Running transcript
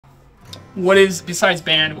What is, besides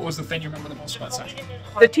band, what was the thing you remember the most about session?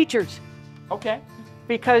 The teachers. Okay.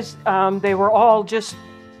 Because they were all just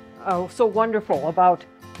so wonderful about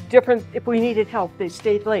different, if we needed help, they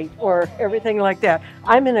stayed late or everything like that.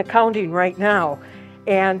 I'm in accounting right now,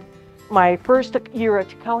 and my first year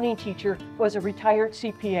accounting teacher was a retired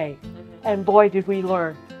CPA, and boy did we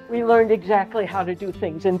learn. We learned exactly how to do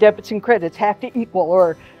things, and debits and credits have to equal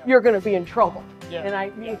or you're going to be in trouble. Yeah. And I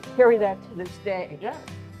carry that to this day. Yeah.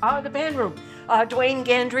 The band room. Dwayne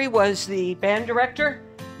Gandry was the band director.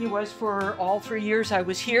 He was for all 3 years I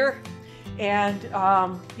was here, and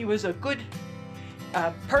he was a good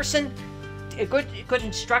person, a good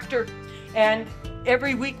instructor. And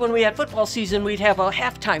every week when we had football season, we'd have a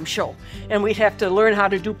halftime show, and we'd have to learn how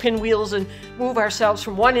to do pinwheels and move ourselves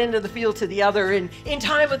from one end of the field to the other in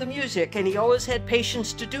time with the music. And he always had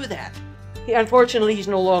patience to do that. Unfortunately, he's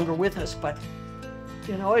no longer with us, but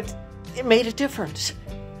you know, it made a difference.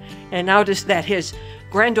 And now just that his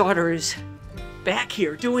granddaughter is back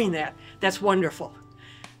here doing that, that's wonderful.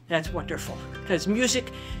 That's wonderful. Because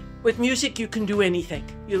with music you can do anything.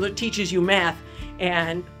 It teaches you math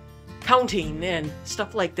and counting and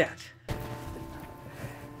stuff like that.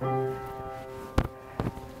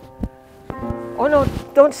 Oh no,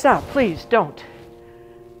 don't stop, please, don't.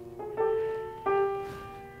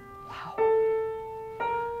 Wow.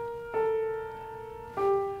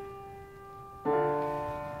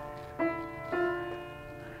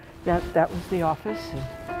 That was the office, and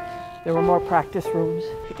there were more practice rooms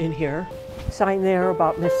in here. Sign there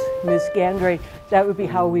about Miss Gandry. That would be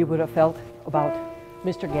how we would have felt about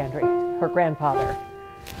Mr. Gandry, her grandfather.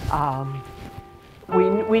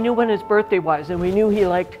 We knew when his birthday was, and we knew he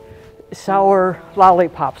liked sour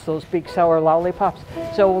lollipops, those big sour lollipops.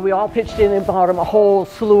 So we all pitched in and bought him a whole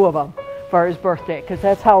slew of them for his birthday, because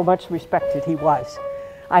that's how much respected he was.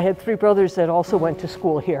 I had 3 brothers that also went to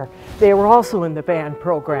school here. They were also in the band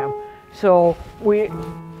program. So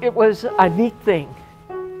it was a neat thing.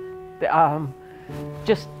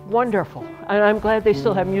 Just wonderful. And I'm glad they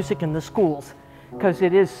still have music in the schools, because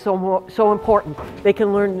it is so important. They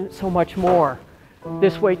can learn so much more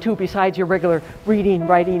this way too, besides your regular reading,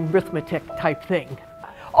 writing, arithmetic type thing.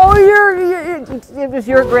 Oh, it was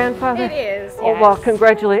your grandfather? It is, Oh, yes. well,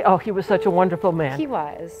 congratulations. Oh, he was such a wonderful man. He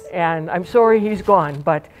was. And I'm sorry he's gone,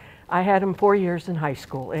 but I had him 4 years in high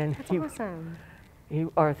school, and That's awesome. He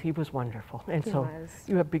was wonderful. And He so was.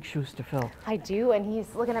 you have big shoes to fill. I do, and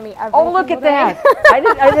he's looking at me every Oh, look at single day.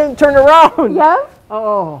 that. I didn't turn around. Yeah?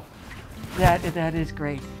 Oh, that is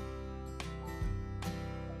great.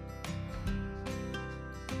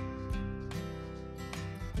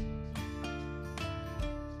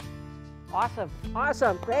 Awesome.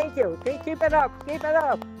 Thank you. Keep it up.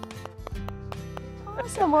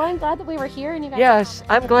 Awesome. Well, I'm glad that we were here and you guys. Yes,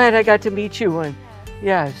 I'm glad I got to meet you, and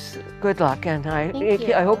yes, good luck. And Thank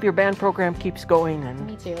you. I hope your band program keeps going. And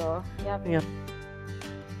Me too. Yep. yeah.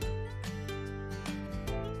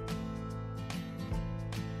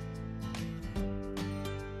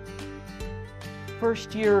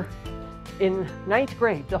 First year in 9th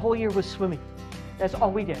grade, the whole year was swimming. That's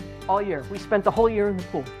all we did, all year. We spent the whole year in the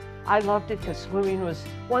pool. I loved it because swimming was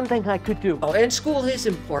one thing I could do. Oh, and school is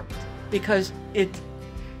important because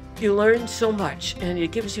you learn so much, and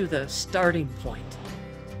it gives you the starting point.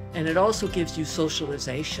 And it also gives you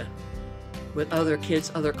socialization with other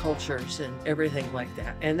kids, other cultures, and everything like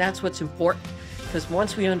that. And that's what's important, because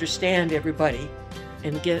once we understand everybody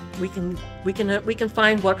and we can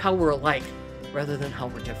find how we're alike rather than how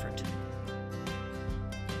we're different.